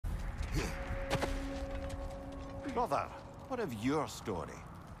Brother, what of your story?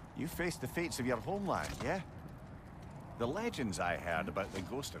 You faced the fates of your homeland, yeah? The legends I heard about the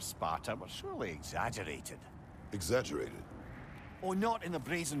ghost of Sparta were surely exaggerated. Exaggerated? Oh, not in the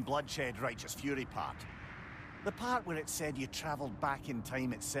brazen bloodshed righteous fury part. The part where it said you traveled back in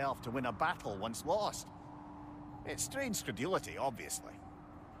time itself to win a battle once lost. It's strange credulity, obviously.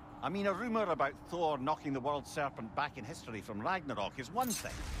 I mean, a rumor about Thor knocking the world serpent back in history from Ragnarok is one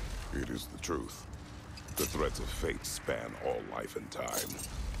thing. It is the truth. The threads of fate span all life and time.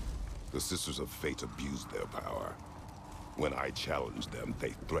 The Sisters of Fate abused their power. When I challenged them,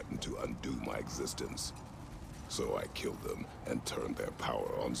 they threatened to undo my existence. So I killed them and turned their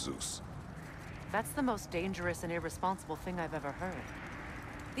power on Zeus. That's the most dangerous and irresponsible thing I've ever heard.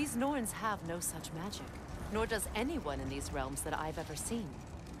 These Norns have no such magic, nor does anyone in these realms that I've ever seen.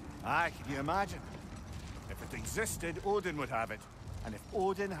 Aye, can you imagine? If it existed, Odin would have it. And if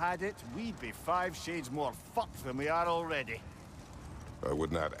Odin had it, we'd be 5 shades more fucked than we are already. I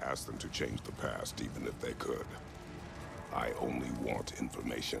would not ask them to change the past, even if they could. I only want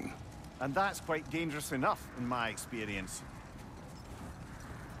information. And that's quite dangerous enough, in my experience.